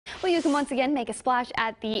Well, you can once again make a splash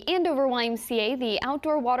at the Andover YMCA. The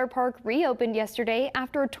outdoor water park reopened yesterday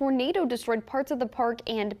after a tornado destroyed parts of the park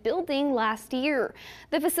and building last year.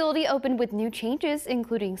 The facility opened with new changes,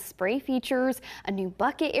 including spray features, a new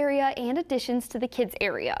bucket area, and additions to the kids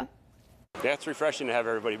area. Yeah, it's refreshing to have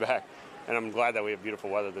everybody back, and I'm glad that we have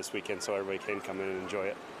beautiful weather this weekend so everybody can come in and enjoy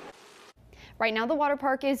it. Right now, the water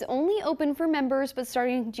park is only open for members, but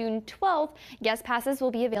starting June 12th, guest passes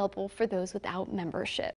will be available for those without membership.